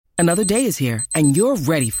Another day is here, and you're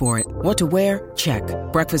ready for it. What to wear? Check.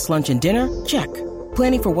 Breakfast, lunch, and dinner? Check.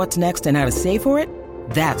 Planning for what's next and how to save for it?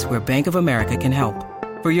 That's where Bank of America can help.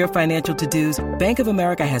 For your financial to-dos, Bank of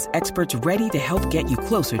America has experts ready to help get you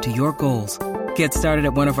closer to your goals. Get started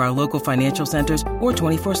at one of our local financial centers or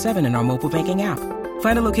 24/7 in our mobile banking app.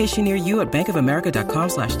 Find a location near you at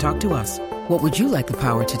bankofamerica.com/talktous. What would you like the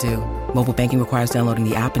power to do? Mobile banking requires downloading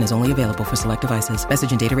the app and is only available for select devices.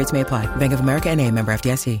 Message and data rates may apply. Bank of America N.A., member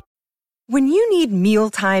FDIC. When you need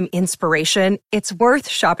mealtime inspiration, it's worth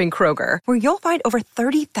shopping Kroger, where you'll find over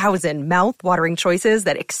 30,000 mouth-watering choices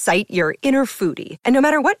that excite your inner foodie. And no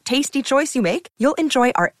matter what tasty choice you make, you'll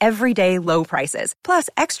enjoy our everyday low prices, plus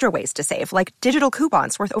extra ways to save, like digital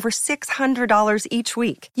coupons worth over $600 each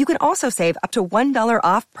week. You can also save up to $1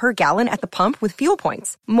 off per gallon at the pump with fuel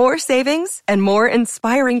points. More savings and more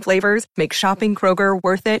inspiring flavors make shopping Kroger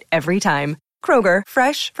worth it every time. Kroger,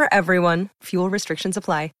 fresh for everyone. Fuel restrictions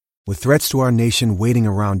apply. With threats to our nation waiting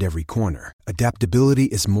around every corner, adaptability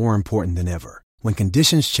is more important than ever. When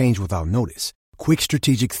conditions change without notice, quick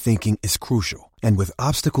strategic thinking is crucial. And with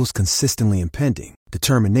obstacles consistently impending,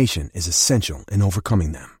 determination is essential in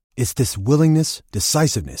overcoming them. It's this willingness,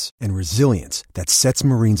 decisiveness, and resilience that sets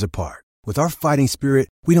Marines apart. With our fighting spirit,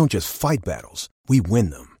 we don't just fight battles, we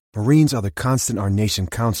win them. Marines are the constant our nation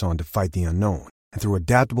counts on to fight the unknown. And through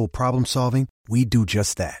adaptable problem solving, we do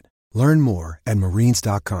just that. Learn more at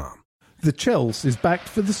marines.com. The Chels is backed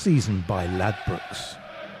for the season by Ladbrokes.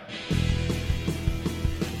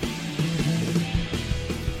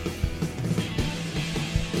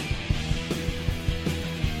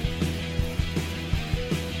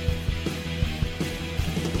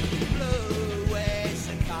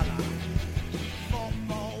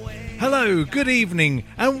 Hello, good evening,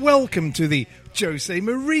 and welcome to the Jose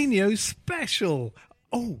Mourinho special.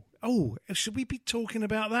 Oh, should we be talking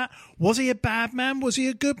about that? Was he a bad man? Was he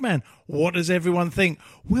a good man? What does everyone think?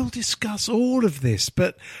 We'll discuss all of this.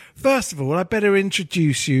 But first of all, I better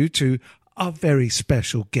introduce you to our very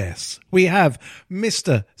special guests. We have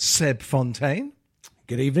Mr. Seb Fontaine.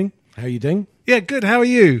 Good evening. How are you doing? Yeah, good. How are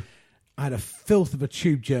you? I had a filth of a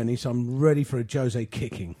tube journey, so I'm ready for a Jose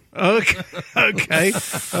kicking. Okay.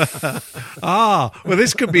 Well,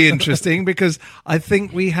 this could be interesting because I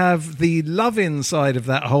think we have the love inside of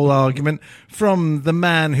that whole argument from the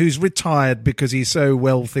man who's retired because he's so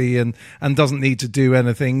wealthy and doesn't need to do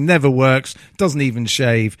anything, never works, doesn't even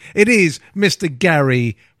shave. It is Mr.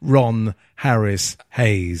 Gary Ron Harris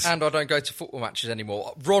Hayes. And I don't go to football matches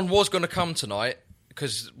anymore. Ron was going to come tonight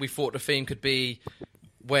because we thought the theme could be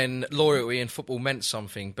when loyalty in football meant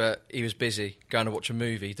something, but he was busy going to watch a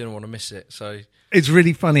movie, didn't want to miss it. So it's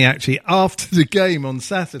really funny, actually. After the game on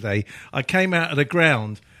Saturday, I came out of the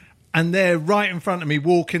ground, and there, right in front of me,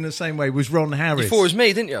 walking the same way, was Ron Harris. You thought it was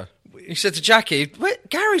me, didn't you? You said to Jackie,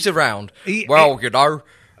 Gary's around.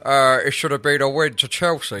 It should have been a win to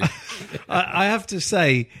Chelsea. I have to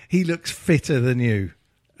say, he looks fitter than you.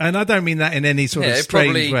 And I don't mean that in any sort of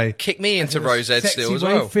strange way. Kick me into Rosehead still as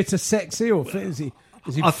well. Fitter sexy, or fit is he?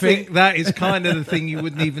 I think that is kind of the thing you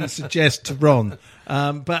wouldn't even suggest to Ron.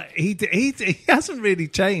 But he hasn't really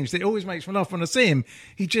changed. It always makes me laugh when I see him.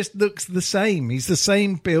 He just looks the same. He's the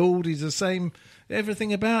same build. He's the same,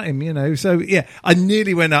 everything about him, you know. So, yeah, I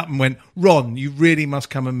nearly went up and went, Ron, you really must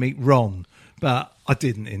come and meet Ron. But I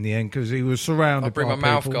didn't in the end because he was surrounded by people. I'll bring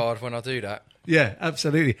my mouth guard when I do that. Yeah,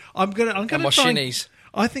 absolutely. I'm gonna and my try shinnies.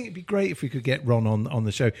 I think it'd be great if we could get Ron on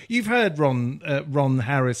the show. You've heard Ron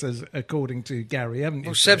Harris, as according to Gary, haven't you?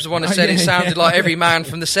 Well, Seb's the one that said it sounded like every man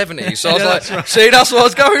from the 70s. So I was like, right. See, that's what I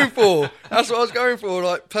was going for. That's what I was going for.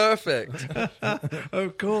 Like, perfect.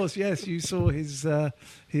 Of course, yes. You saw his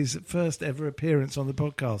first ever appearance on the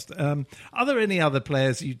podcast. Are there any other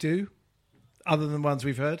players you do, other than ones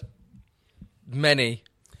we've heard? Many.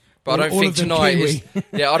 But I don't think tonight is.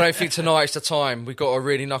 Yeah, I don't think tonight's the time. We've got to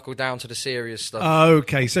really knuckle down to the serious stuff.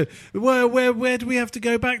 Okay, so where do we have to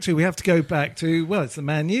go back to? We have to go back to, well, it's the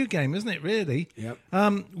Man U game, isn't it? Really? Yep.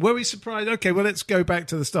 Were we surprised? Okay, well, let's go back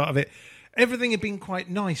to the start of it. Everything had been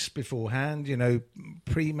quite nice beforehand. You know,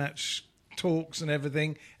 pre-match talks and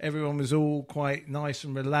everything. Everyone was all quite nice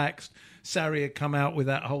and relaxed. Sarri had come out with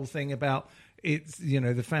that whole thing about. It's, you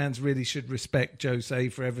know, the fans really should respect Jose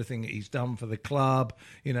for everything that he's done for the club.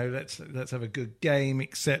 You know, let's have a good game,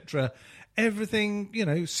 etc. Everything, you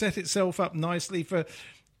know, set itself up nicely for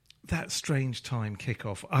that strange time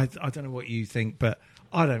kickoff. I don't know what you think, but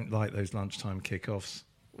I don't like those lunchtime kickoffs.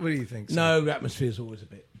 What do you think? No, the atmosphere is always a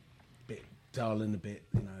bit dull and a bit,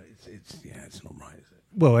 you know, it's not right, is it?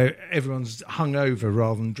 Well, everyone's hungover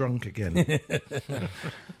rather than drunk again.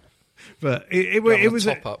 But it was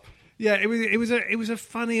top up. Yeah, it was a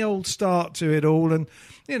funny old start to it all, and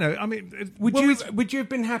I mean, would you have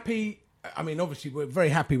been happy? I mean, obviously, we're very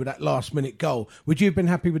happy with that last-minute goal. Would you have been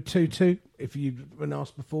happy with 2-2 if you'd been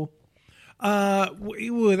asked before?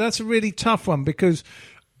 That's a really tough one because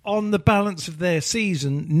on the balance of their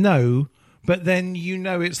season, no. But then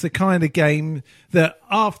it's the kind of game that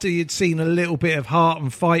after you'd seen a little bit of heart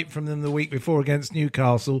and fight from them the week before against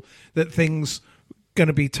Newcastle, that things going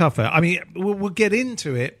to be tougher. I mean, we'll get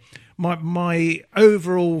into it. My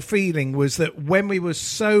overall feeling was that when we were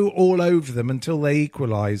so all over them until they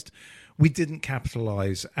equalised, we didn't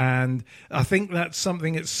capitalise. And I think that's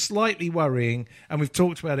something that's slightly worrying, and we've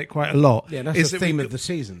talked about it quite a lot. Yeah, that's the theme of the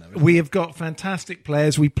season, though. We have got fantastic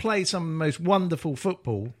players. We play some of the most wonderful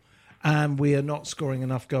football, and we are not scoring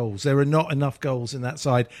enough goals. There are not enough goals in that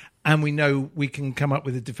side, and we know we can come up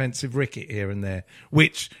with a defensive ricket here and there,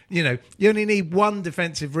 which, you only need one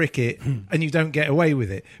defensive ricket and you don't get away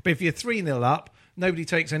with it. But if you're 3-0 up, nobody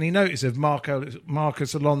takes any notice of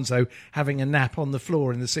Marcus Alonso having a nap on the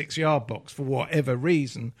floor in the 6-yard box for whatever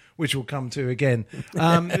reason, which we'll come to again.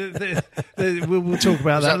 We'll talk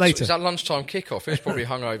about that later. Is that lunchtime kickoff? He was probably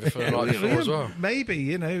hungover for the night before as well.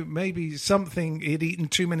 Maybe something. He'd eaten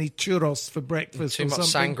too many churros for breakfast. Too or much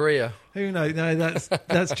something. sangria. Who knows? No,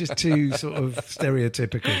 that's just too sort of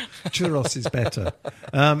stereotypical. Churros is better.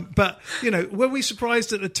 But were we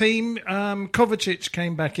surprised at the team? Kovacic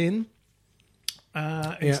came back in.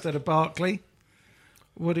 Instead of Barkley.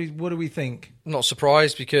 What do we think? Not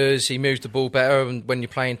surprised because he moves the ball better, and when you're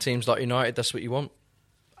playing teams like United, that's what you want.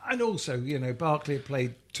 And also, Barkley had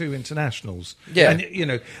played 2 internationals. Yeah.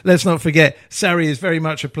 And, let's not forget, Sarri is very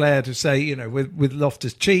much a player to say, with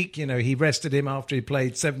Loftus-Cheek, he rested him after he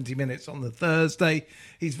played 70 minutes on the Thursday.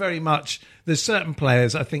 He's very much, there's certain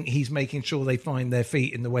players, I think he's making sure they find their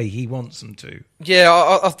feet in the way he wants them to.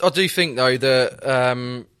 Yeah, I do think, though,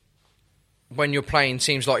 that when you're playing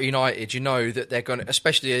teams like United, you know that they're going to,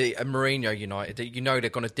 especially a Mourinho United, that they're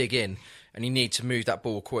going to dig in and you need to move that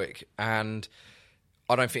ball quick. And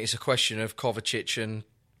I don't think it's a question of Kovacic and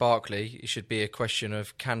Barkley. It should be a question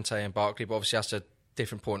of Kante and Barkley, but obviously that's a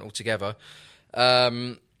different point altogether.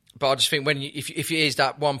 But I just think if it is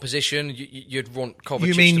that one position, you'd want Kovacic.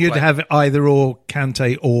 You mean you'd have either or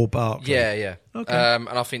Kante or Barkley? Yeah. Okay. And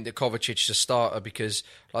I think that Kovacic is a starter because,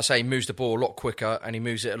 like I say, he moves the ball a lot quicker and he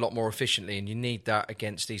moves it a lot more efficiently, and you need that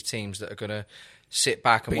against these teams that are going to sit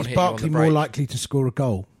back and want to hit you on the break. Is Barkley more likely to score a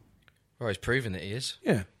goal? Well, he's proven that he is.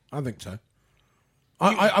 Yeah, I think so.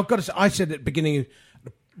 I've got to say, I said at the beginning,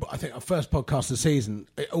 I think our first podcast of the season,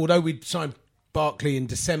 although we'd signed Barkley in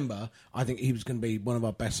December, I think he was going to be one of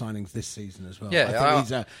our best signings this season as well.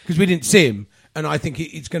 Yeah, because we didn't see him, and I think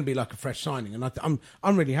it's going to be like a fresh signing. And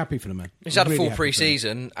I'm really happy for the man. He's had a full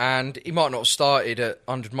pre-season, and he might not have started at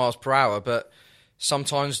 100 miles per hour, but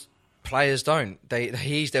sometimes players don't. They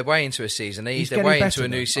ease their way into a season. They ease their way into a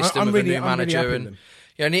new system with a new manager, and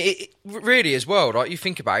it really as well. Right, you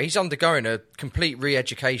think about it, he's undergoing a complete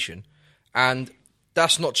re-education, and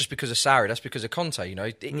that's not just because of Sarri. That's because of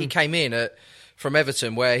Conte. He came in from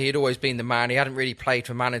Everton, where he had always been the man. He hadn't really played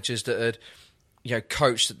for managers that had,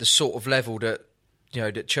 coached at the sort of level that,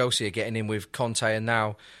 that Chelsea are getting in with Conte and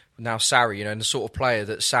now Sarri. And the sort of player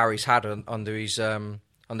that Sarri's had under his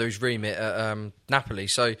remit at Napoli.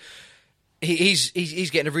 So he's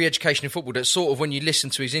getting a re-education in football that sort of, when you listen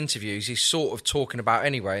to his interviews, he's sort of talking about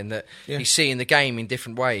anyway, and that he's seeing the game in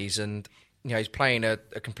different ways, and he's playing a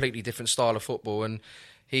completely different style of football, and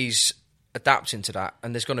he's adapting to that.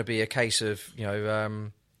 And there's going to be a case of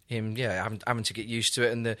him having to get used to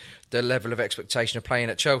it, and the level of expectation of playing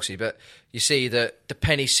at Chelsea. But you see that the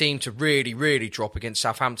penny seemed to really, really drop against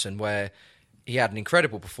Southampton, where he had an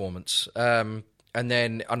incredible performance. And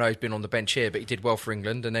then, I know he's been on the bench here, but he did well for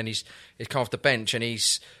England. And then he's come off the bench, and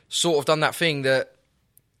he's sort of done that thing that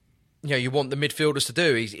you want the midfielders to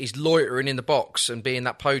do. He's loitering in the box and being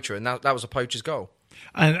that poacher, and that was a poacher's goal.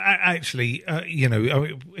 And actually,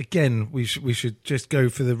 again, we should just go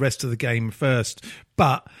for the rest of the game first.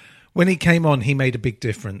 But when he came on, he made a big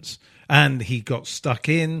difference. And he got stuck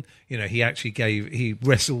in. He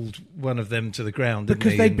wrestled one of them to the ground.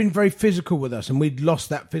 Because they'd been very physical with us, and we'd lost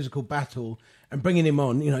that physical battle. And bringing him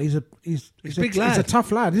on, he's a big lad. He's a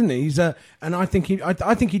tough lad, isn't he? And I think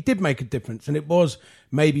he did make a difference. And it was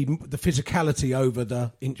maybe the physicality over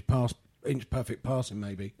the inch perfect passing,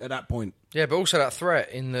 maybe at that point. Yeah, but also that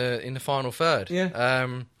threat in the final third. Yeah.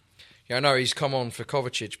 I know he's come on for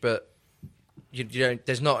Kovacic, but You don't,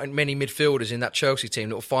 there's not many midfielders in that Chelsea team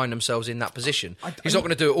that will find themselves in that position. He's not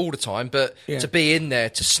going to do it all the time, but to be in there,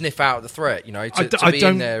 to sniff out the threat, to be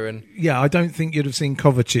in there. And I don't think you'd have seen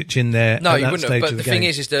Kovacic in there. No, at you that wouldn't have. But the thing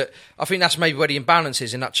is that I think that's maybe where the imbalance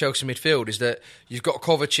is in that Chelsea midfield, is that you've got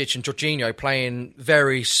Kovacic and Jorginho playing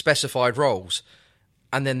very specified roles,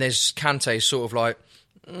 and then there's Kante sort of like,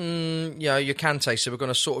 you're Kante, so we're going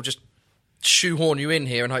to sort of just shoehorn you in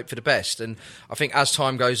here and hope for the best. And I think as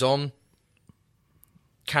time goes on,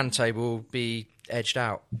 Kante will be edged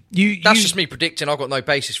out. That's just me predicting. I've got no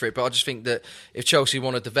basis for it, but I just think that if Chelsea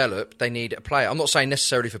want to develop, they need a player. I'm not saying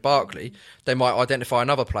necessarily for Barkley. They might identify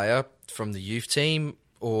another player from the youth team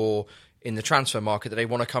or in the transfer market that they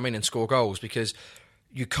want to come in and score goals, because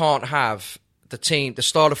you can't have the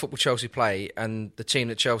style of football Chelsea play and the team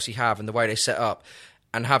that Chelsea have and the way they set up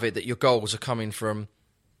and have it that your goals are coming from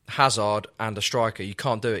Hazard and a striker. You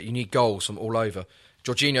can't do it. You need goals from all over.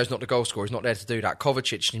 Jorginho's not the goal scorer. He's not there to do that.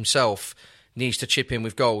 Kovacic himself needs to chip in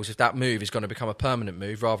with goals if that move is going to become a permanent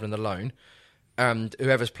move rather than a loan. And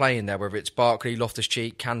whoever's playing there, whether it's Barkley,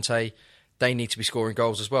 Loftus-Cheek, Kante, they need to be scoring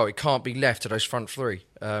goals as well. It can't be left to those front three.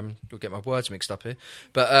 You'll get my words mixed up here.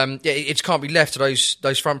 But it can't be left to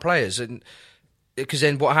those front players. And because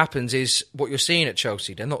then what happens is what you're seeing at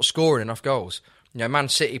Chelsea, they're not scoring enough goals. Man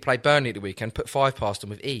City played Burnley at the weekend, put 5 past them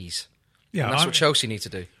with ease. Yeah, and that's what Chelsea need to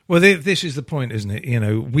do. Well, this is the point, isn't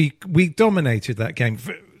it? We dominated that game.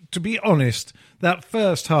 To be honest, that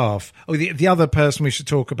first half. Oh, the other person we should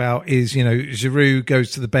talk about is Giroud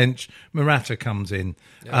goes to the bench, Morata comes in.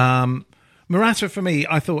 Yeah. Morata, for me,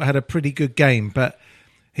 I thought had a pretty good game, but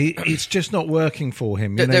it's just not working for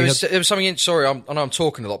him. There was something. Sorry, I know I'm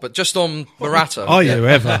talking a lot, but just on Morata. Are you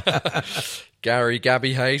ever?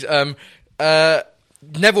 Gabby Hayes.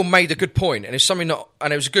 Neville made a good point, and it's something that,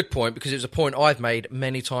 and it was a good point because it was a point I've made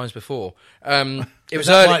many times before. It was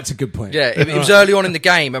early. Why it's a good point. Yeah, it was early on in the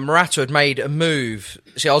game, and Morata had made a move.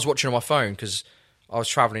 See, I was watching on my phone because I was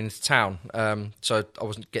travelling into town, so I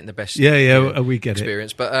wasn't getting the best. We get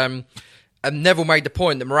experience. But and Neville made the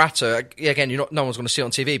point that Morata, again, no one's going to see it on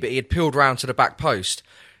TV, but he had peeled round to the back post,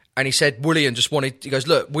 and he said Willian just wanted. He goes,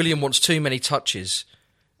 look, Willian wants too many touches.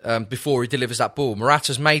 Before he delivers that ball.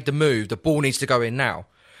 Morata's made the move. The ball needs to go in now.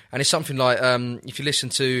 And it's something like, if you listen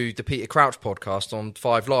to the Peter Crouch podcast on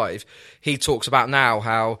 5 Live, he talks about now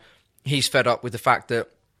how he's fed up with the fact that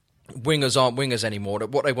wingers aren't wingers anymore, that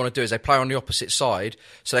what they want to do is they play on the opposite side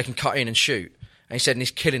so they can cut in and shoot. And he said, and he's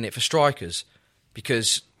killing it for strikers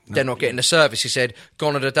because they're not getting the service. He said,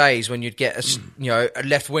 gone are the days when you'd get a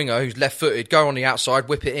left winger who's left-footed, go on the outside,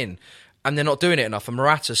 whip it in. And they're not doing it enough, and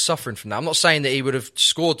Morata's suffering from that. I'm not saying that he would have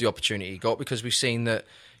scored the opportunity he got because we've seen that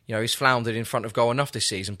he's floundered in front of goal enough this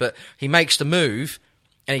season, but he makes the move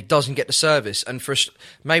and he doesn't get the service. And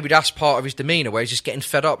maybe that's part of his demeanour where he's just getting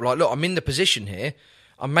fed up. Like, look, I'm in the position here,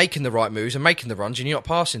 I'm making the right moves, I'm making the runs, and you're not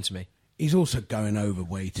passing to me. He's also going over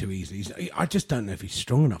way too easily. I just don't know if he's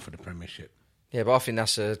strong enough for the Premiership. Yeah, but I think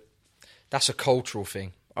that's a cultural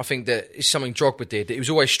thing. I think that it's something Drogba did. He was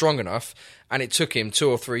always strong enough, and it took him 2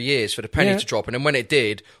 or 3 years for the penny to drop. And then when it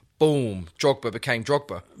did, boom, Drogba became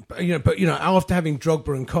Drogba. But after having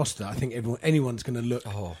Drogba and Costa, I think anyone's going to look.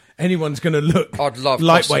 Anyone's going to look. I'd love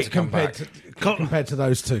lightweight Costa to come compared to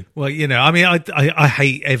those two. Well, I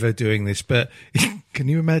hate ever doing this, but can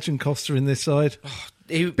you imagine Costa in this side?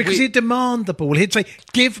 Because he'd demand the ball. He'd say,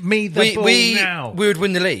 "Give me the ball now." We would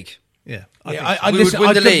win the league. Yeah, I would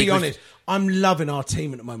win the league. Be honest. I'm loving our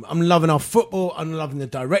team at the moment. I'm loving our football. I'm loving the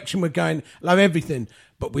direction we're going. I love everything.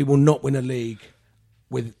 But we will not win a league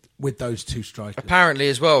with those two strikers. Apparently,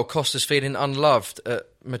 as well, Costa's feeling unloved at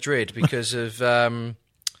Madrid because of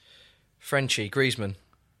Frenchie, Griezmann.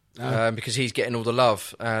 Because he's getting all the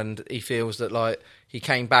love. And he feels that he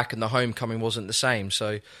came back and the homecoming wasn't the same.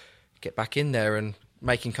 So get back in there and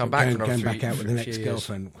make him come back. Going back out with the next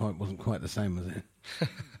girlfriend wasn't quite the same, was it?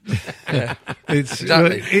 Yeah,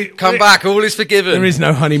 exactly. Come back, all is forgiven. There is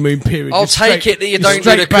no honeymoon period. I'll take it that you don't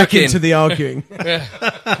do the back cooking. Into the arguing.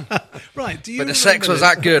 Right? But the sex was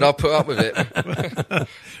that good. I'll put up with it.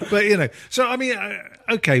 But so I mean,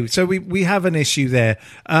 okay. So we have an issue there.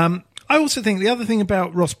 I also think the other thing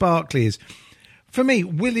about Ross Barkley is, for me,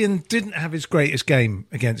 Willian didn't have his greatest game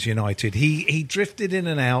against United. He drifted in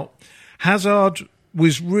and out. Hazard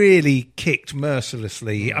was really kicked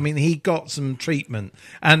mercilessly. I mean, he got some treatment,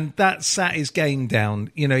 and that sat his game down.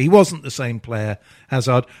 He wasn't the same player,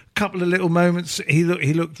 Hazard. A couple of little moments, he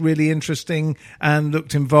looked really interesting and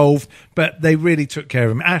looked involved, but they really took care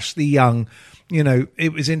of him. Ashley Young,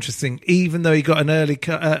 it was interesting. Even though he got an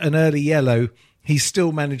early yellow, he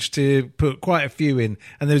still managed to put quite a few in,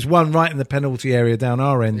 and there's one right in the penalty area down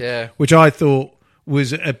our end, which I thought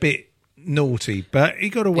was a bit naughty, but he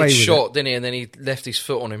got away with shot, it. Didn't he? And then he left his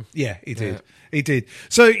foot on him. Yeah, he did. Yeah. He did.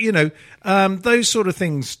 So, those sort of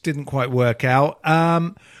things didn't quite work out.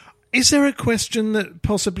 Is there a question that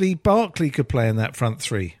possibly Barkley could play in that front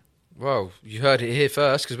three? Well, you heard it here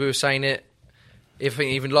first, because we were saying it, I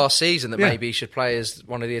think even last season, that maybe he should play as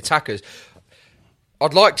one of the attackers.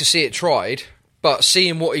 I'd like to see it tried, but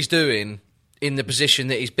seeing what he's doing in the position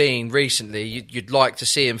that he's been recently, you'd like to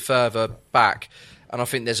see him further back. And I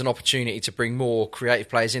think there's an opportunity to bring more creative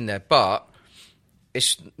players in there. But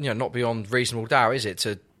it's not beyond reasonable doubt, is it,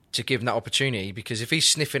 to give him that opportunity? Because if he's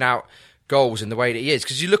sniffing out goals in the way that he is,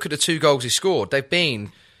 because you look at the 2 goals he scored, they've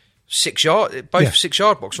been 6 yard, both 6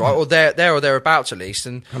 yard box, right? Or there or thereabouts at least,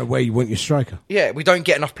 and kind of where you want your striker. Yeah, we don't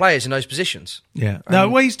get enough players in those positions. Yeah, no,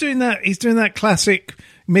 well, he's doing that classic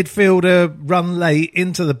midfielder run late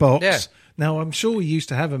into the box. Yeah. Now, I'm sure we used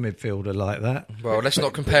to have a midfielder like that. Well, let's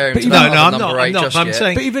not compare him to I'm number 8 not, just I'm yet.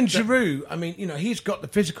 saying, but even Giroud, I mean, he's got the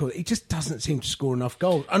physical. He just doesn't seem to score enough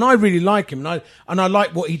goals. And I really like him, and I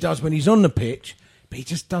like what he does when he's on the pitch, but he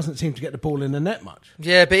just doesn't seem to get the ball in the net much.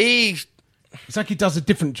 Yeah, but it's like he does a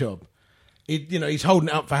different job. He's holding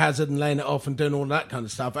it up for Hazard and laying it off and doing all that kind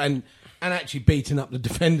of stuff, and actually beating up the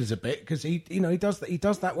defenders a bit, because he does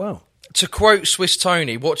that well. To quote Swiss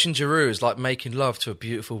Tony, watching Giroud is like making love to a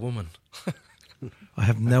beautiful woman. I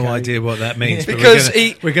have no idea what that means, because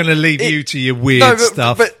we're going to leave you to your weird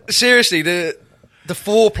stuff. But seriously, the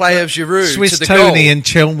foreplay of Giroud Swiss to the Tony goal, and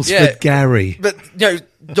Chelmsford Gary. But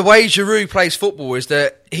the way Giroud plays football is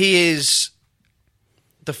that he is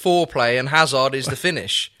the foreplay and Hazard is the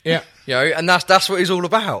finish. Yeah, and that's what he's all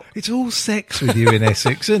about. It's all sex with you in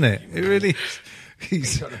Essex, isn't it? It really.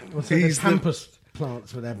 He's the Pampas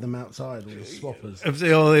plants would have them outside, all the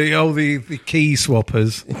swappers. All the key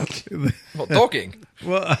swappers. What, dogging?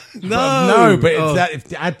 Well, no,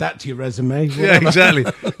 but add that to your resume. Whatever. Yeah, exactly.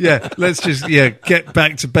 Yeah, let's just get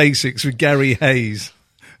back to basics with Gary Hayes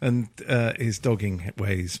and his dogging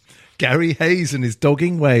ways. Gary Hayes and his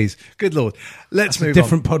dogging ways. Good Lord. Let's move on.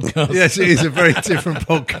 Different podcast. Yes, it is a very different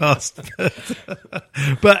podcast.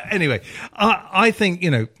 But anyway, I think,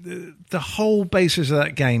 the whole basis of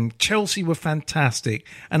that game, Chelsea were fantastic.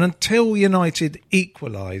 And until United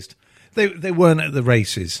equalised, they weren't at the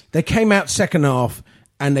races. They came out second half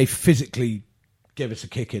and they physically gave us a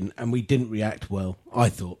kicking, and we didn't react well, I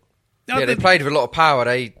thought. Yeah, they played with a lot of power.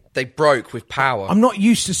 They broke with power. I'm not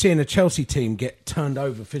used to seeing a Chelsea team get turned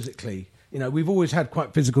over physically. We've always had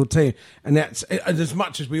quite physical team, and that's as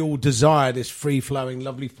much as we all desire this free-flowing,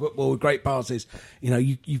 lovely football with great passes.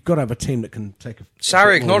 You've got to have a team that can take a.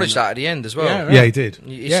 Sarri acknowledged that at the end as well. Yeah, right. Yeah, he did.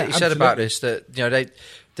 He said about this that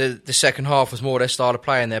the second half was more their style of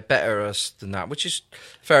play, and they're better at us than that, which is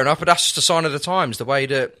fair enough. But that's just a sign of the times, the way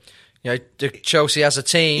that. Chelsea as a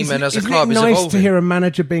team and as a club is evolving. It's nice to hear a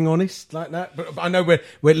manager being honest like that. But I know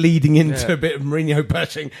we're leading into a bit of Mourinho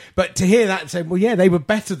bashing, but to hear that and say, well, yeah, they were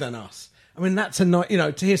better than us. I mean, that's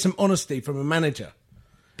to hear some honesty from a manager.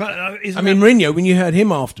 But Mourinho, when you heard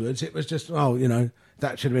him afterwards, it was just,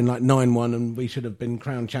 that should have been like 9-1, and we should have been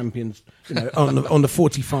crowned champions, on the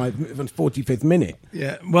 45th minute.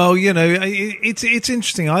 Yeah, well, it's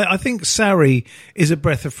interesting. I think Sarri is a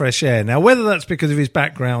breath of fresh air. Now, whether that's because of his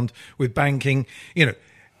background with banking,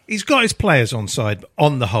 he's got his players on side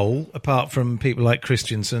on the whole, apart from people like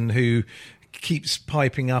Christensen, who keeps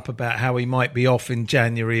piping up about how he might be off in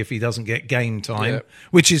January if he doesn't get game time,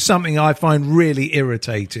 which is something I find really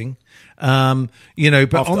irritating. But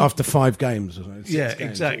after 5 games, or so, 6 games,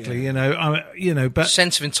 exactly. Yeah. But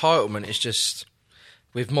sense of entitlement is just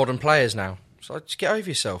with modern players now. So just get over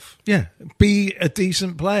yourself. Yeah, be a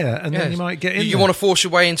decent player, and then you might get in. You want to force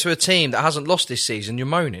your way into a team that hasn't lost this season. You're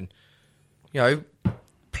moaning.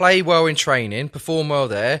 Play well in training, perform well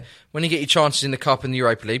there. When you get your chances in the Cup and the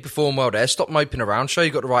Europa League, perform well there. Stop moping around, show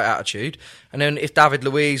you've got the right attitude. And then if David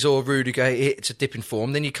Luiz or Rudiger hits a dip in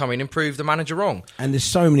form, then you come in and prove the manager wrong. And there's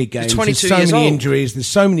so many games, there's so many injuries, there's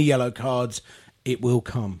so many yellow cards. It will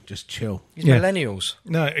come. Just chill. Millennials.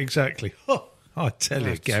 No, exactly. Oh, I tell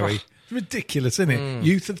you, Gary. It's ridiculous, isn't it?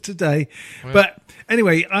 Youth of today. Yeah. But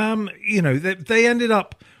anyway, they ended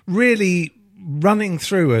up really running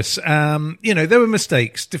through us. There were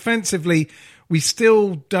mistakes. Defensively, we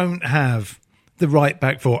still don't have the right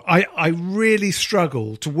back four. I really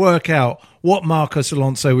struggle to work out what Marcos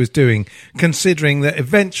Alonso was doing, considering that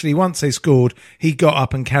eventually, once they scored, he got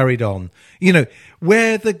up and carried on.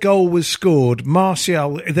 Where the goal was scored,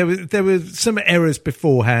 Martial, there were some errors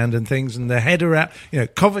beforehand and things, and the header out,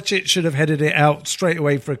 Kovacic should have headed it out straight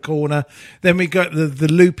away for a corner. Then we got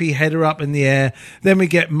the loopy header up in the air. Then we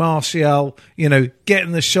get Martial,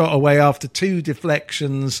 getting the shot away after 2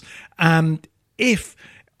 deflections. And if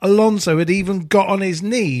Alonso had even got on his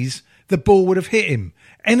knees, the ball would have hit him.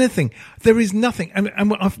 Anything. There is nothing. And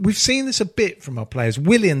we've seen this a bit from our players.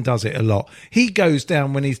 Willian does it a lot. He goes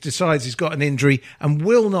down when he decides he's got an injury and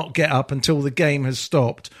will not get up until the game has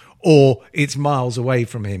stopped or it's miles away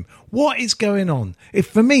from him. What is going on?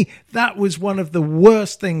 For me, that was one of the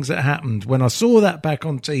worst things that happened when I saw that back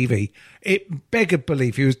on TV. It beggared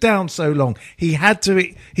belief. He was down so long. He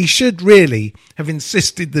should really have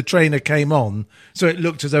insisted the trainer came on so it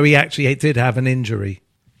looked as though he actually did have an injury.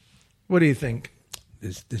 What do you think?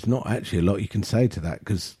 There's not actually a lot you can say to that,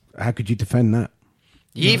 because how could you defend that?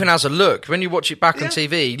 He even has a look. When you watch it back on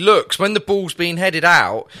TV, he looks. When the ball's being headed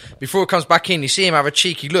out, before it comes back in, you see him have a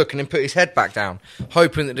cheeky look and then put his head back down,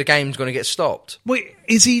 hoping that the game's going to get stopped. Wait,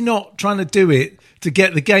 is he not trying to do it to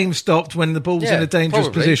get the game stopped when the ball's in a dangerous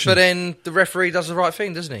position? But then the referee does the right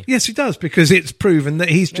thing, doesn't he? Yes, he does, because it's proven that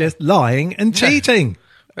he's just lying and cheating.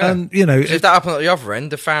 Yeah. And, so if that happened at the other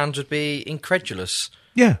end, the fans would be incredulous.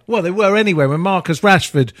 Yeah, well, they were anyway when Marcus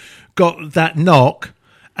Rashford got that knock,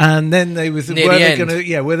 and then they were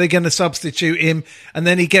they going to substitute him, and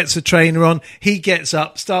then he gets a trainer on, he gets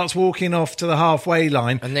up, starts walking off to the halfway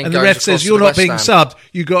line, and the ref says, "You're not being subbed,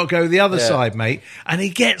 you got to go the other side, mate." And he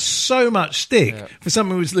gets so much stick for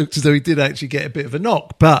someone who's looked as though he did actually get a bit of a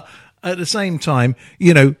knock, but at the same time,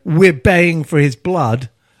 we're baying for his blood.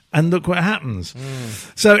 And look what happens.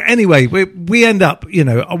 So anyway, we end up,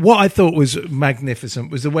 what I thought was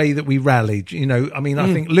magnificent was the way that we rallied. I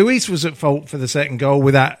think Luis was at fault for the second goal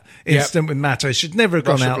with that incident with Mato. It should never have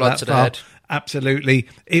gone out that far. Absolutely.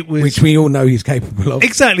 It was, which we all know he's capable of.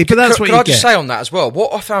 Exactly, but that's what you get. Can I just say on that as well,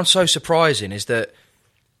 what I found so surprising is that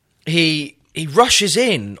he rushes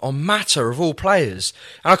in on Mata of all players.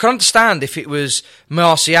 And I can understand if it was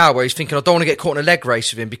Martial where he's thinking, I don't want to get caught in a leg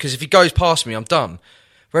race with him because if he goes past me, I'm done.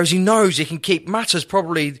 Whereas he knows he can keep Mata's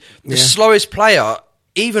probably the slowest player,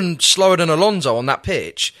 even slower than Alonso on that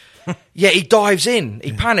pitch. Yet he dives in,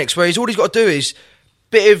 he panics. Whereas all he's got to do is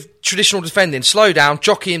bit of traditional defending, slow down,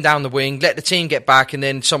 jockey him down the wing, let the team get back, and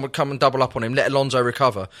then someone come and double up on him, let Alonso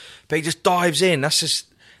recover. But he just dives in.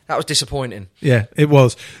 That was disappointing. Yeah, it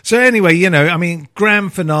was. So anyway,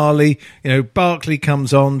 grand finale, Barkley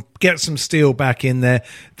comes on, gets some steel back in there.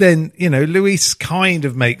 Then, Luis kind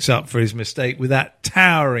of makes up for his mistake with that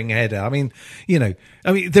towering header.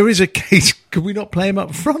 There is a case, could we not play him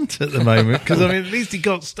up front at the moment? Because, at least he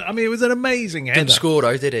got... it was an amazing header. Didn't score,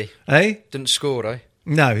 though, did he? Eh? Didn't score, though.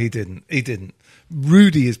 No, he didn't.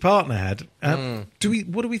 Rudy, his partner, had. What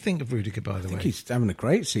do we think of Rudiger, by the way? I think he's having a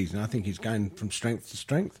great season. I think he's going from strength to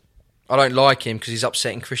strength. I don't like him because he's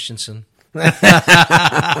upsetting Christensen.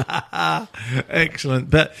 Excellent.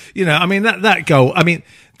 But, that goal,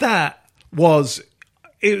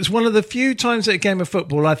 it was one of the few times at a game of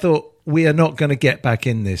football I thought we are not going to get back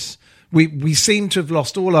in this. We seem to have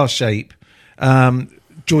lost all our shape.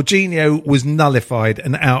 Jorginho was nullified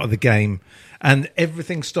and out of the game. And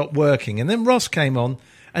everything stopped working. And then Ross came on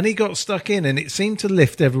and he got stuck in and it seemed to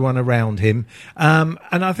lift everyone around him. And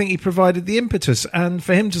I think he provided the impetus. And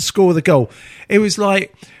for him to score the goal, it was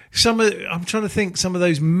like I'm trying to think some of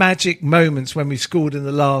those magic moments when we scored in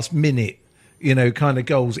the last minute, kind of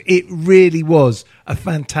goals. It really was a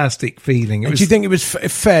fantastic feeling. Do you think it was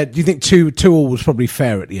fair? Do you think 2-2 was probably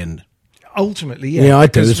fair at the end? Ultimately, yeah. Yeah, I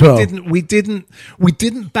do as well. We didn't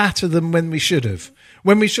batter them when we should have.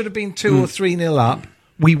 When we should have been 2 or 3-0 up,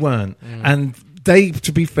 we weren't. And they,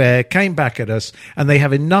 to be fair, came back at us, and they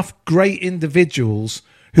have enough great individuals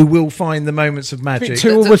who will find the moments of magic.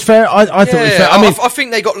 2 was fair. I thought it was fair. I think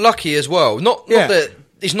they got lucky as well. Not that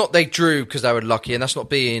it's not they drew because they were lucky, and that's not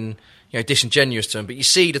being disingenuous to them. But you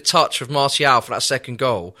see the touch of Martial for that second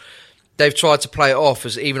goal. They've tried to play it off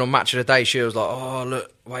as even on Match of the Day. She was like, "Oh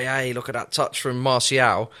look, look at that touch from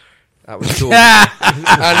Martial." That was Jordan.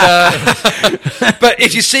 But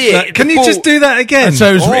if you see it... Can you just do that again?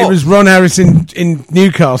 So it was Ron Harris in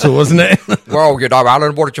Newcastle, wasn't it? Well,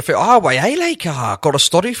 Alan, what did you feel? Got a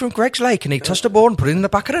study from Greg's Lake and he touched the ball and put it in the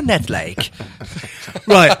back of the net lake.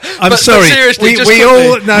 Right, I'm sorry. Seriously, we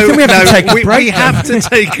all know... we have to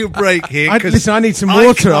take a break here. Listen, I need some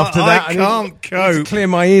water after that. I can't cope. Clear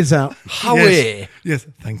my ears out. Howie. Yes,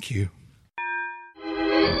 thank you.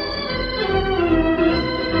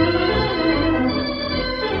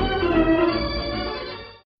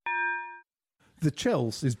 The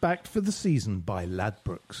Chels is backed for the season by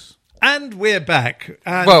Ladbrokes. And we're back.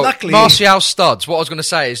 Luckily... Martial studs. What I was going to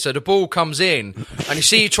say is, so the ball comes in, and you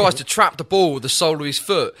see he tries to trap the ball with the sole of his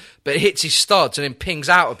foot, but it hits his studs and then pings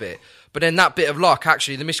out a bit. But then that bit of luck,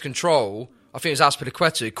 actually, the miscontrol, I think it was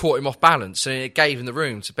Azpilicueta, caught him off balance, and it gave him the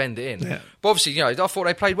room to bend it in. Yeah. But obviously, I thought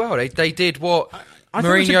they played well. They did what...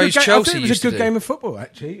 Mourinho's Chelsea it was a good game of football,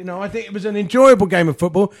 actually. You know, I think it was an enjoyable game of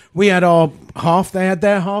football. We had our half, they had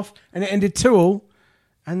their half, and it ended 2-2.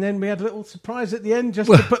 And then we had a little surprise at the end just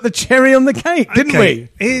to put the cherry on the cake, didn't we?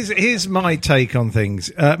 Here's my take on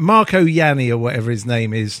things. Marco Yanni, or whatever his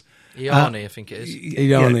name is. Iani, I think it is.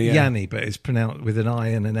 Iani, Yanni, but it's pronounced with an I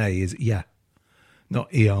and an A. Is not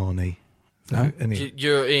Iani. No?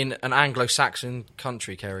 You're in an Anglo-Saxon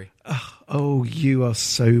country, Kerry. Oh, you are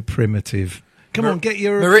so primitive. Come on, get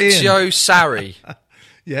your Maurizio Sarri.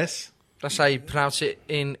 Yes. That's how you pronounce it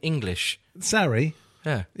in English. Sarri?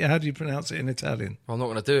 Yeah. Yeah, how do you pronounce it in Italian? Well, I'm not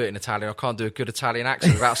going to do it in Italian. I can't do a good Italian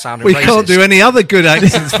accent without sounding We racist. can't do any other good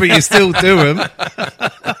accents, but you still do them.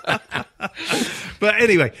 But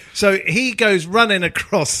anyway, so he goes running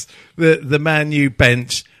across the Man U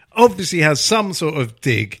bench, obviously has some sort of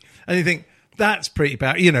dig, and you think, that's pretty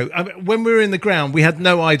bad. You know, when we were in the ground, we had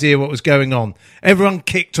no idea what was going on. Everyone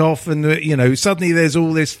kicked off and, you know, suddenly there's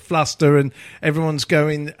all this fluster and everyone's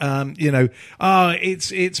going, it's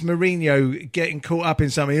Mourinho getting caught up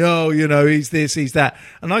in something. Oh, you know, he's this, he's that.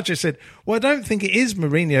 And I just said, well, I don't think it is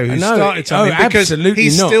Mourinho who started something because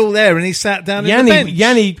he's still there and he sat down in the bench.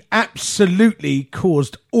 Yanni absolutely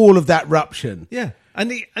caused all of that ruption. Yeah.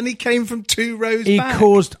 And he came from 2 rows back. He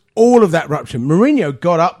caused all of that rupture. Mourinho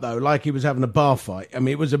got up though, like he was having a bar fight. I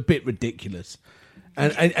mean, it was a bit ridiculous.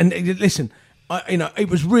 And listen, it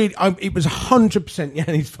was really, it was 100%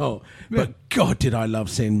 Yanni's fault. But yeah. God, did I love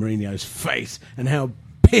seeing Mourinho's face and how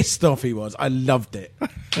pissed off he was. I loved it.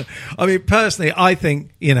 I mean, personally, I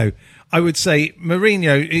think, you know, I would say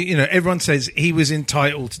Mourinho, you know, everyone says he was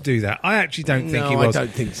entitled to do that. I actually don't think he was. I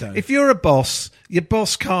don't think so. If you're a boss, your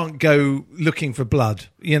boss can't go looking for blood,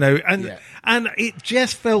 you know, and it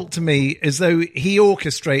just felt to me as though he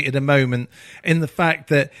orchestrated a moment in the fact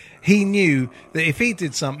that he knew that if he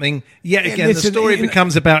did something, the story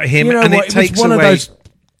becomes about him, you know, and it takes one away. Of those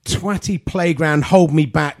twatty playground hold me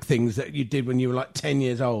back things that you did when you were like 10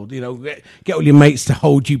 years old. You know, get all your mates to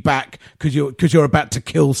hold you back because you're about to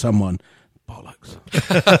kill someone. Bollocks.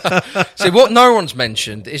 See, what no one's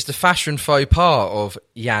mentioned is the fashion faux pas of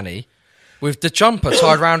Yanni with the jumper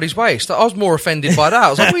tied around his waist. I was more offended by that. I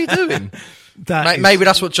was like, what are you doing? Maybe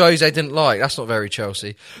that's what Jose didn't like. That's not very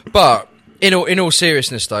Chelsea. But in all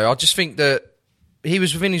seriousness, though, I just think that he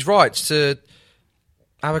was within his rights to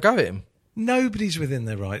have a go at him. Nobody's within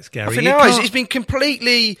their rights, Gary. I think he's been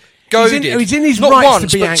completely goaded. He's in his not rights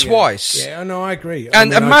once, to be but angry. twice. Yeah, no, I agree.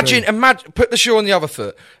 And imagine, put the shoe on the other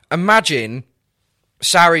foot. Imagine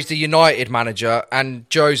Sarri's the United manager and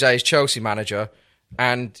Jose's Chelsea manager,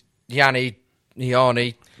 and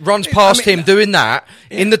Iani runs past him doing that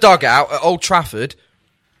in the dugout at Old Trafford.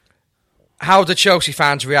 How do Chelsea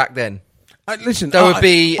fans react then? Listen, they would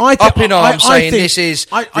be up in arms saying this is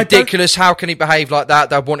ridiculous. How can he behave like that?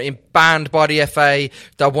 They want him banned by the FA.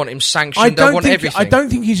 They want him sanctioned. They want everything. I don't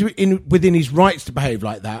think he's within his rights to behave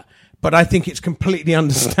like that. But I think it's completely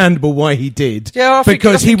understandable why he did. Yeah,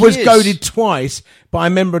 because he was goaded twice by a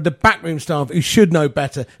member of the backroom staff who should know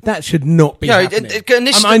better. That should not be happening.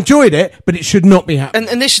 I enjoyed it, but it should not be happening.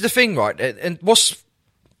 And this is the thing, right? And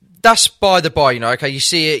that's by the by. You know, okay, you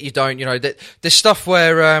see it, you don't. You know, there's stuff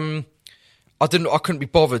where I couldn't be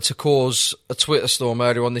bothered to cause a Twitter storm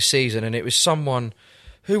earlier on this season, and it was someone.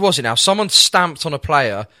 Who was it now? Someone stamped on a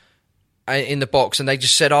player in the box, and they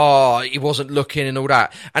just said, he wasn't looking and all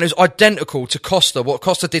that. And it was identical to Costa, what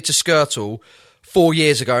Costa did to Skirtle 4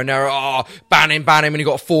 years ago. And they're, ban him, and he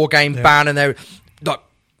got a 4-game ban. And they're like,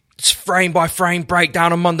 it's frame by frame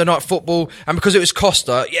breakdown on Monday Night Football. And because it was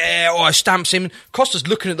Costa, stamps him. Costa's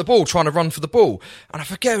looking at the ball, trying to run for the ball. And I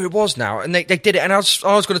forget who it was now. And they did it. And I was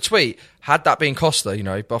going to tweet, had that been Costa, you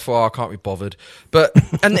know, but I thought, I can't be bothered. But,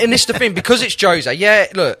 and this is the thing, because it's Jose,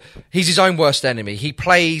 look, he's his own worst enemy. He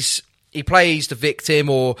plays the victim,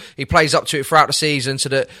 or he plays up to it throughout the season, so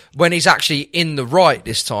that when he's actually in the right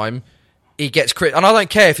this time, he gets crit. And I don't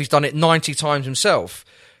care if he's done it 90 times himself,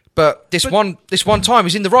 but this one time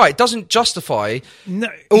he's in the right. It doesn't justify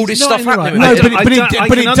all this stuff happening. No,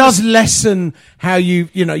 but it does lessen how you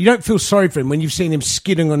don't feel sorry for him when you've seen him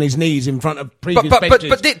skidding on his knees in front of previous benches.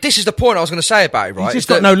 But this is the point I was going to say about it, right? He's just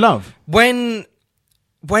got no love.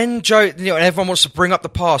 When Joe, everyone wants to bring up the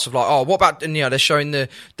past of like, what about, they're showing the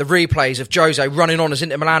replays of Jose running on as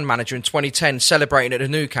Inter Milan manager in 2010, celebrating at the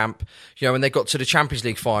Nou Camp, when they got to the Champions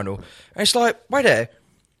League final. And it's like, wait there,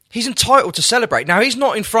 He's entitled to celebrate. Now, he's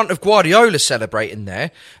not in front of Guardiola celebrating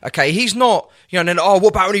there. Okay, he's not, what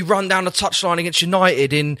about when he run down the touchline against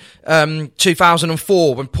United in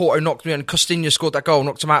 2004 when Porto knocked me and Costinha scored that goal,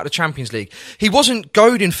 knocked him out of the Champions League. He wasn't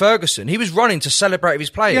goading Ferguson. He was running to celebrate with his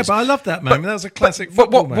players. Yeah, but I love that moment. That was a classic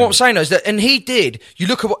football moment. What I'm saying is that, and he did, you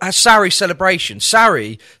look at Sarri's celebration.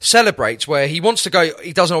 Sarri celebrates where he wants to go,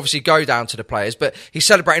 he doesn't obviously go down to the players, but he's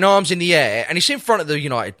celebrating arms in the air and he's in front of the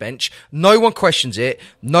United bench. No one questions it.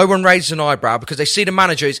 No one raises an eyebrow because they see the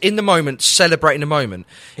manager is in the moment, celebrating the moment.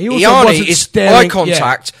 Iani is eye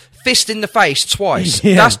contact, fist in the face twice.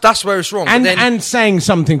 Yeah. That's where it's wrong. And saying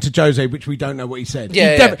something to Jose, which we don't know what he said.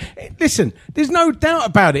 Listen, there's no doubt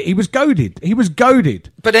about it. He was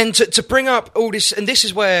goaded. But then to bring up all this, and this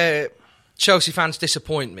is where Chelsea fans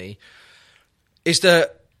disappoint me, is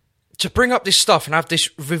that to bring up this stuff and have this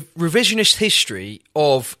revisionist history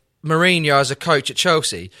of Mourinho as a coach at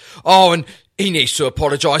Chelsea. Oh, and he needs to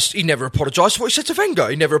apologise. He never apologised for what he said to Wenger.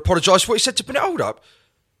 He never apologised for what he said to Bennett. Hold up.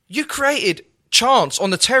 You created chants on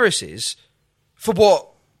the terraces for what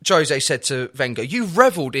Jose said to Wenger. You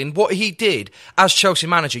revelled in what he did as Chelsea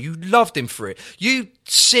manager. You loved him for it. You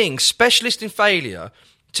sing specialist in failure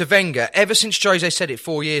to Wenger ever since Jose said it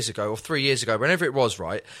 4 years ago or 3 years ago, whenever it was,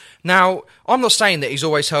 right? Now, I'm not saying that he's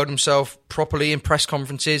always held himself properly in press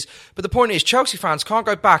conferences, but the point is Chelsea fans can't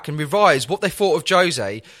go back and revise what they thought of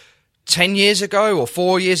Jose 10 years ago or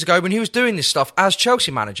 4 years ago when he was doing this stuff as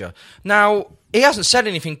Chelsea manager. Now, he hasn't said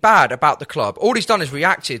anything bad about the club. All he's done is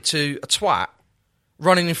reacted to a twat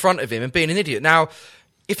running in front of him and being an idiot. Now,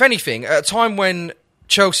 if anything, at a time when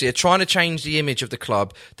Chelsea are trying to change the image of the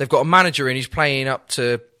club, they've got a manager in who's playing up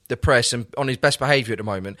to the press and on his best behaviour at the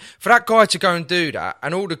moment. For that guy to go and do that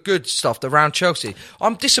and all the good stuff around Chelsea,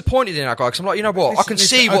 I'm disappointed in that guy because I'm like, you know what? I can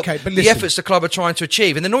see what the efforts the club are trying to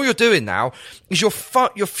achieve, and then all you're doing now is you're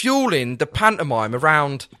fueling the pantomime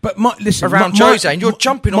around. But Jose, and you're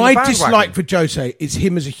jumping on the bandwagon. My dislike for Jose is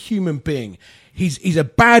him as a human being. He's a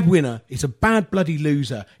bad winner. He's a bad bloody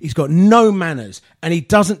loser. He's got no manners, and he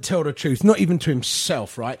doesn't tell the truth, not even to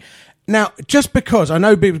himself, right? Now, just because I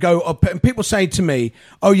know people go, and people say to me,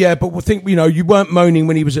 "Oh yeah, but we'll think you weren't moaning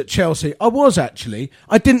when he was at Chelsea." I was actually.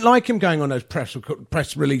 I didn't like him going on those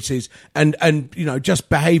press releases and just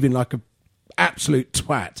behaving like a absolute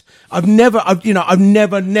twat. I've never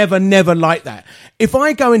liked that. If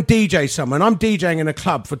I go and DJ somewhere, and I'm DJing in a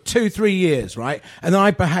club for 2-3 years, right, and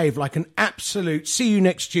I behave like an absolute see you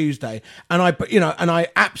next Tuesday, and I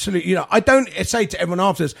don't say to everyone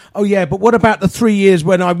afterwards, "Oh yeah, but what about the 3 years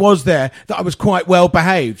when I was there that I was quite well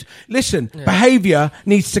behaved?" Listen, behaviour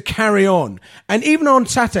needs to carry on. And even on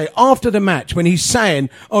Saturday after the match, when he's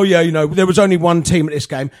saying, "Oh yeah, there was only one team at this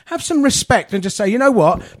game," have some respect and just say, "You know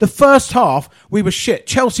what? The first half we were shit.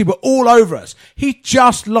 Chelsea were all over us." He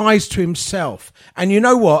just lies to himself. And you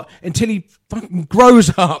know what? Until he fucking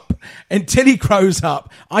grows up,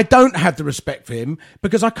 I don't have the respect for him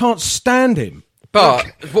because I can't stand him. But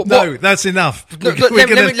no, that's enough.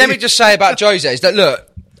 Let me just say about Jose is that, look,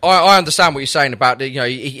 I understand what you're saying about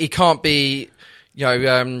he can't be,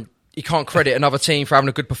 he can't credit another team for having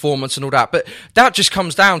a good performance and all that, but that just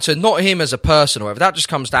comes down to not him as a person or whatever. That just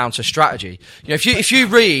comes down to strategy. If you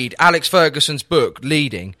read Alex Ferguson's book,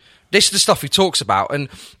 Leading, this is the stuff he talks about, and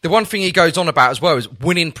the one thing he goes on about as well is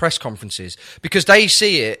winning press conferences, because they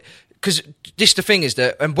see it. Because the thing is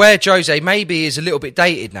that, and where Jose maybe is a little bit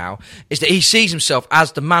dated now, is that he sees himself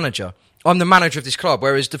as the manager. I'm the manager of this club,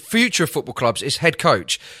 whereas the future of football clubs is head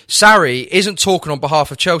coach. Sarri isn't talking on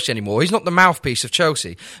behalf of Chelsea anymore. He's not the mouthpiece of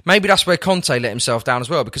Chelsea. Maybe that's where Conte let himself down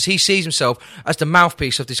as well, because he sees himself as the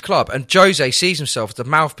mouthpiece of this club, and Jose sees himself as the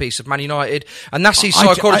mouthpiece of Man United, and that's his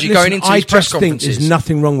psychology going into his press conferences. I just think there's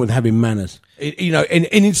nothing wrong with having manners.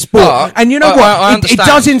 In sport. And you know what? It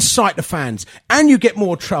does incite the fans. And you get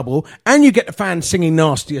more trouble. And you get the fans singing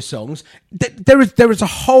nastier songs. There is a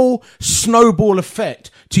whole snowball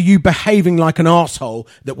effect to you behaving like an arsehole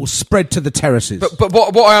that will spread to the terraces. But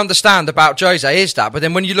what I understand about Jose is that. But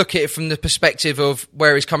then when you look at it from the perspective of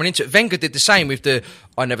where he's coming into it, Wenger did the same with the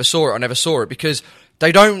I never saw it, because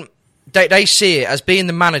they see it as being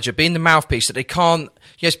the manager, being the mouthpiece, that they can't.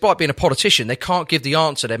 Yes, by being a politician, they can't give the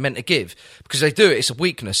answer they're meant to give, because they do it. It's a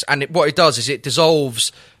weakness, and what it does is it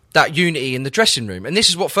dissolves that unity in the dressing room. And this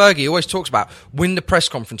is what Fergie always talks about: win the press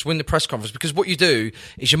conference, because what you do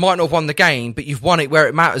is you might not have won the game, but you've won it where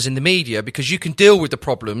it matters in the media, because you can deal with the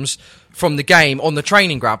problems from the game on the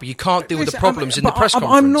training ground, but you can't deal with the problems in the press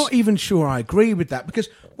conference. I'm not even sure I agree with that, because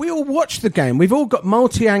we all watch the game. We've all got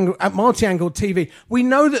multi-angle TV. We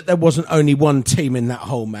know that there wasn't only one team in that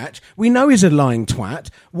whole match. We know he's a lying twat.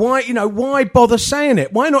 Why bother saying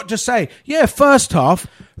it? Why not just say, yeah, first half,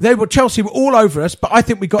 Chelsea were all over us, but I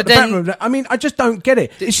think we got the better of it. I mean, I just don't get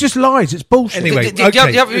it. It's just lies. It's bullshit. Anyway,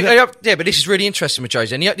 but this is really interesting with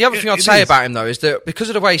Jose. And the other thing I'd say about him, though, is that because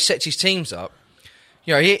of the way he sets his teams up,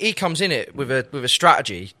 he comes in it with a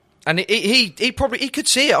strategy. And he probably could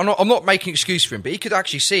see it. I'm not making excuse for him, but he could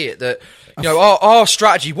actually see it that our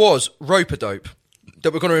strategy was rope-a-dope.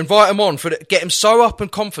 That we're going to invite him on get him so up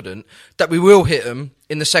and confident that we will hit him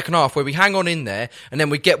in the second half, where we hang on in there and then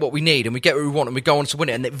we get what we need and we get what we want and we go on to win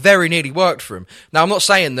it. And it very nearly worked for him. Now, I'm not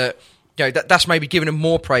saying that that's maybe giving him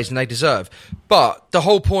more praise than they deserve, but the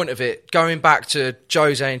whole point of it, going back to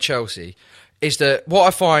Jose and Chelsea, is that what I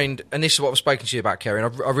find, and this is what I've spoken to you about, Kerry,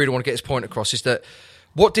 and I really want to get this point across, is that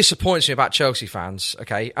what disappoints me about Chelsea fans,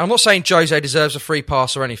 okay, and I'm not saying Jose deserves a free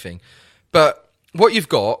pass or anything, but what you've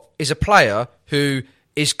got is a player who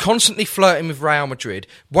is constantly flirting with Real Madrid,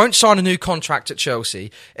 won't sign a new contract at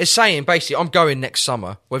Chelsea, is saying, basically, I'm going next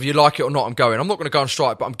summer. Whether you like it or not, I'm going. I'm not going to go on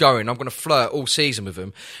strike, but I'm going. I'm going to flirt all season with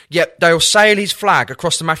him. Yet they'll sail his flag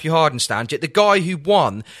across the Matthew Harden stand. Yet the guy who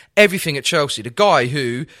won everything at Chelsea, the guy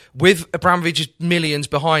who, with Abramovich's millions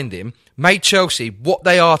behind him, made Chelsea what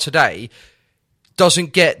they are today,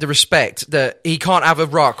 doesn't get the respect that he can't have a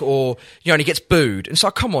ruck or, and he gets booed. And it's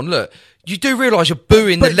like, come on, look. You do realise you're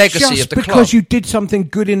booing the legacy of the club. Because you did something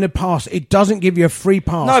good in the past, it doesn't give you a free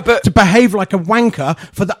pass to behave like a wanker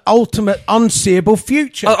for the ultimate unseeable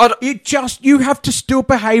future. You have to still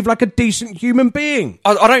behave like a decent human being.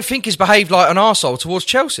 I don't think he's behaved like an arsehole towards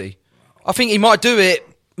Chelsea. I think he might do it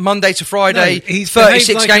Monday to Friday, he's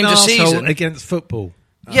 36 like games a season. Against football.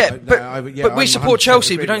 Yeah, but we support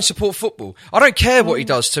Chelsea, we don't support football. I don't care what he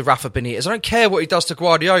does to Rafa Benitez. I don't care what he does to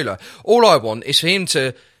Guardiola. All I want is for him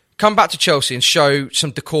to come back to Chelsea and show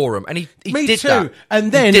some decorum, and he did too. That.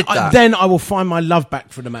 And then I will find my love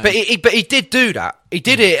back for the man. But he did do that. He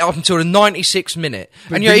did it up until the 96th minute,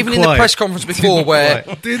 and even in the press conference before,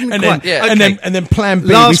 and then Plan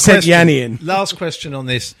B, we sent Yanni in. Last question on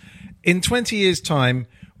this: in 20 years' time,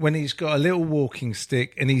 when he's got a little walking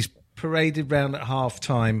stick and he's paraded round at half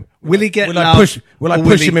time, will he get loved? Will I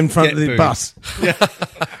push him in front of the bus? Yeah.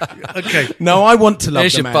 Okay. No, I want to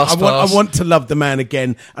love the man. I want to love the man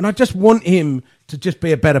again, and I just want him to just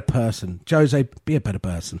be a better person. Jose, be a better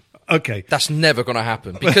person. Okay, that's never going to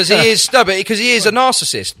happen because he is a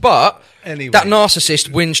narcissist. But anyway, that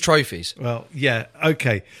narcissist wins trophies. Well, yeah.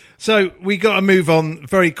 Okay, so we got to move on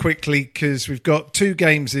very quickly because we've got 2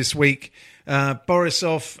 games this week.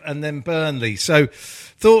 Borisov and then Burnley. So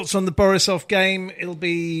thoughts on the Borisov game? It'll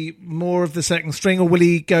be more of the second string, or will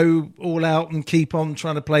he go all out and keep on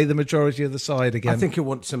trying to play the majority of the side again? I think he'll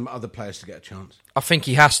want some other players to get a chance. I think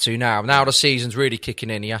he has to now. Now the season's really kicking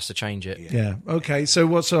in, he has to change it. Yeah. Okay, so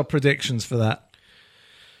what's our predictions for that?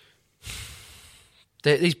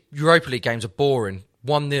 These Europa League games are boring.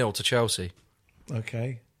 1-0 to Chelsea.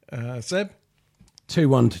 Okay. Seb?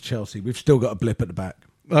 2-1 to Chelsea. We've still got a blip at the back.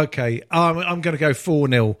 Okay, I'm going to go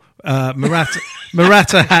 4-0.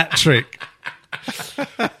 Murata hat-trick.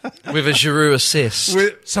 With a Giroud assist.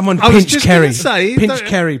 Someone pinch Kerry. Pinch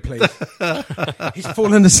Kerry, please. He's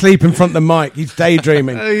fallen asleep in front of the mic. He's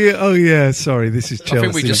daydreaming. Oh, yeah. Sorry, this is Chelsea. I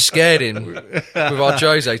think we just scared him with our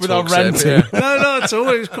Jose talk. With our ranting. Yeah. No, at all.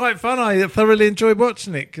 It was quite fun. I thoroughly enjoyed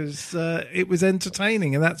watching it because it was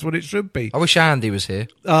entertaining, and that's what it should be. I wish Andy was here.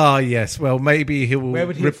 Ah, yes. Well, maybe he will... Where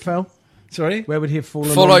would he have fell? Sorry? Where would he have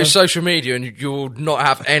fallen? Follow under? social media and you'll not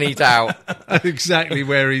have any doubt. Exactly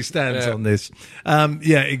where he stands on this.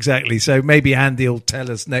 Yeah, exactly. So maybe Andy will tell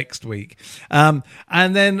us next week. And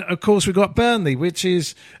then, of course, we've got Burnley, which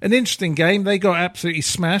is an interesting game. They got absolutely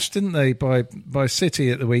smashed, didn't they, by City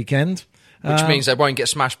at the weekend. Which means they won't get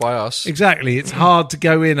smashed by us. Exactly. It's hard to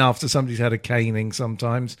go in after somebody's had a caning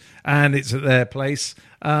sometimes, and it's at their place.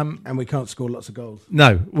 And we can't score lots of goals.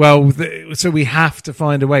 No. Well, so we have to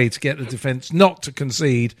find a way to get the defence not to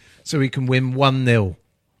concede so we can win 1-0.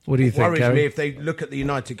 What do you think, It worries me if they look at the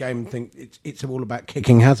United game and think it's all about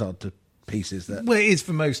kicking Hazard to pieces. Well, it is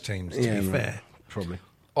for most teams, to be fair. Probably.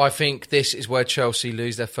 I think this is where Chelsea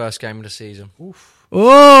lose their first game of the season. Oof.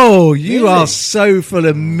 Oh, you are so full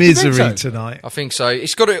of misery tonight. I think so.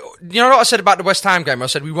 It's got to. You know what I said about the West Ham game? I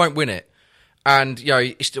said we won't win it, and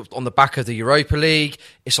it's still on the back of the Europa League.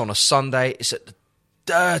 It's on a Sunday. It's at the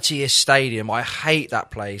dirtiest stadium. I hate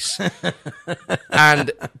that place.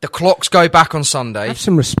 And the clocks go back on Sunday. Have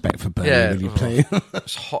some respect for Burnley when you play.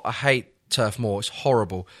 It's hot. I hate Turf Moor. It's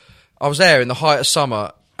horrible. I was there in the height of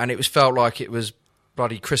summer, and it felt like it was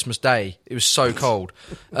bloody Christmas Day. It was so cold,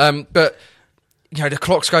 but. The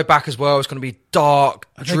clocks go back as well. It's going to be dark,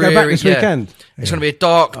 dreary. They go back this weekend? It's going to be a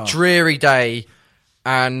dark, dreary day,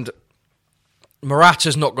 and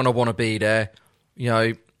Morata's not going to want to be there.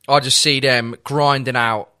 I just see them grinding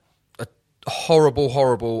out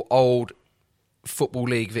horrible old Football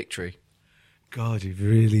League victory. God, you've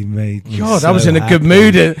really made me God, so I was in a happy. good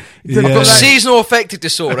mood. I've got seasonal affective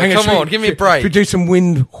disorder. Come on, give me a break. If we do some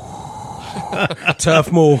wind, Turf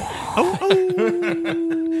Moor.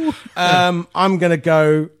 I'm going to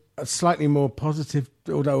go slightly more positive,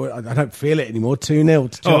 although I don't feel it anymore.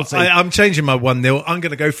 2-0 to Chelsea. I'm changing my 1-0. I'm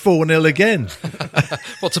going to go 4-0 again.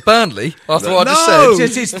 What, to Burnley? After what I just said?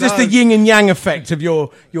 It's just the yin and yang effect of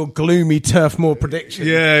your gloomy Turf Moor prediction.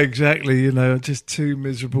 Yeah, exactly. Just too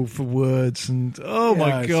miserable for words. And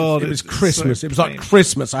my God. It was Christmas. So it was like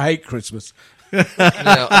Christmas. I hate Christmas.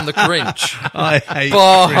 Yeah, I'm the Grinch. I hate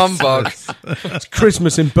Bar Christmas. humbug. It's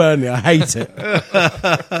Christmas in Burnley. I hate it.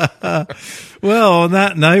 Well, on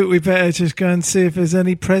that note, we better just go and see if there's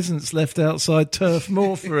any presents left outside Turf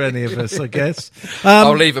Moor for any of us, I guess.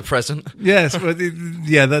 I'll leave a present. Yes, well,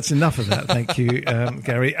 that's enough of that. Thank you,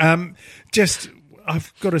 Gary.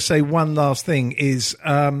 I've got to say one last thing is...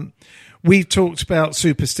 we talked about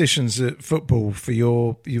superstitions at football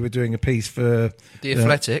you were doing a piece for... The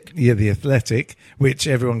Athletic. The Athletic, which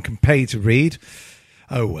everyone can pay to read.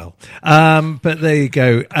 Oh, well. But there you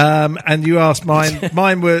go. And you asked mine.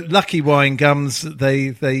 Mine were lucky wine gums.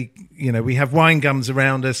 They we have wine gums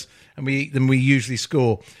around us and we eat them. We usually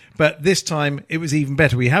score. But this time it was even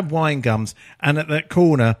better. We had wine gums, and at that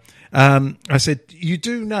corner... I said, you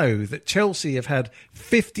do know that Chelsea have had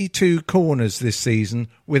 52 corners this season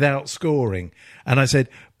without scoring. And I said,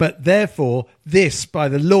 but therefore, this, by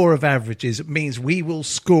the law of averages, means we will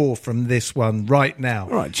score from this one right now.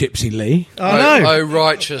 All right, Gypsy Lee. I know. Oh,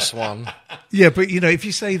 righteous one. Yeah, but, if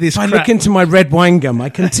you say this... If I look into my red wine gum, I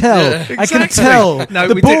can tell. Yeah, exactly. I can tell. No,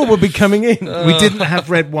 the ball will be coming in. We didn't have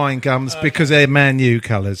red wine gums because they're Man U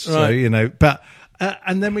colours. Right. So, but...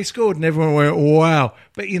 and then we scored and everyone went, wow.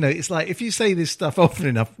 But, it's like if you say this stuff often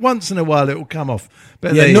enough, once in a while it will come off.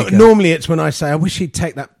 But normally it's when I say, I wish he'd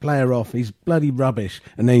take that player off. He's bloody rubbish.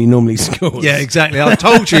 And then he normally scores. Yeah, exactly. I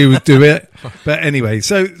told you he would do it. But anyway,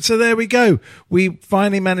 so there we go. We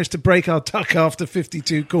finally managed to break our tuck after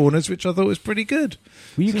 52 corners, which I thought was pretty good.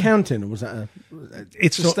 Were you counting, or was that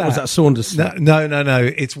it's a stat. Was that Saunders stat?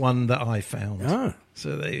 No. It's one that I found. Oh.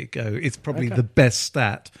 So there you go. It's probably the best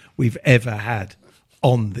stat we've ever had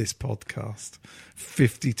on this podcast.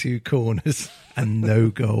 52 corners and no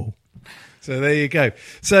goal. So there you go.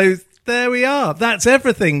 So there we are. That's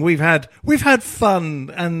everything. We've had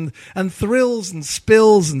fun and thrills and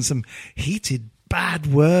spills and some heated bad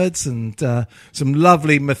words and some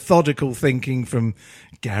lovely methodical thinking from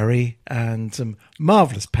Gary and some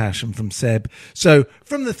marvellous passion from Seb. So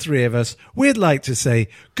from the three of us, we'd like to say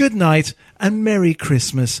good night and Merry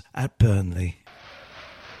Christmas at Burnley.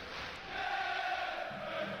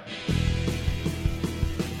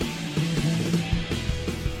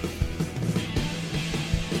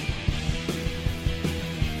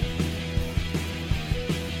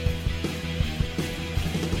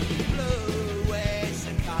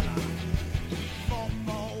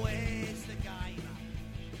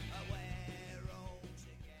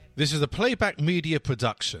 This is a Playback Media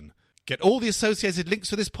production. Get all the associated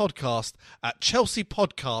links for this podcast at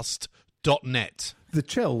chelseapodcast.net. The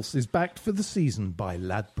Chels is backed for the season by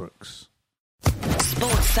Ladbrokes.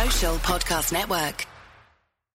 Sports Social Podcast Network.